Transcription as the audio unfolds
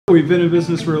We've been in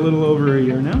business for a little over a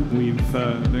year now. We've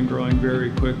been growing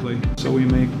very quickly. So we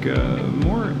make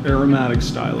more aromatic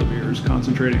style of beers,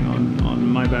 concentrating on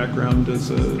my background as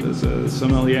a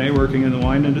sommelier working in the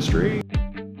wine industry.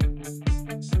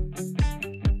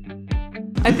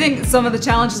 I think some of the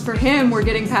challenges for him were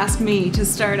getting past me to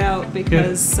start out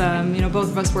because you know, both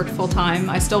of us worked full time.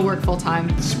 I still work full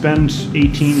time. Spent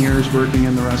 18 years working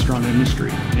in the restaurant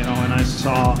industry, you know, and I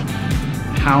saw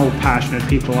how passionate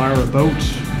people are about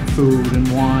food and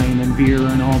wine and beer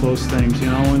and all those things, you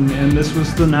know, and this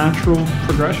was the natural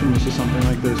progression to something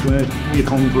like this. We had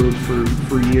homebrewed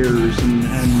for years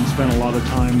and spent a lot of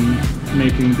time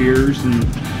making beers and,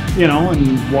 you know,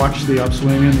 and watched the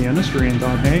upswing in the industry and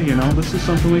thought, hey, you know, this is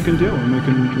something we can do, and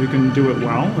we can do it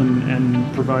well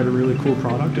and provide a really cool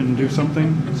product and do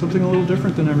something a little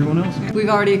different than everyone else. We've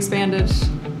already expanded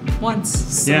once,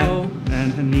 so yeah,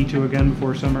 and need to again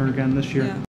before summer again this year.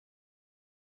 Yeah.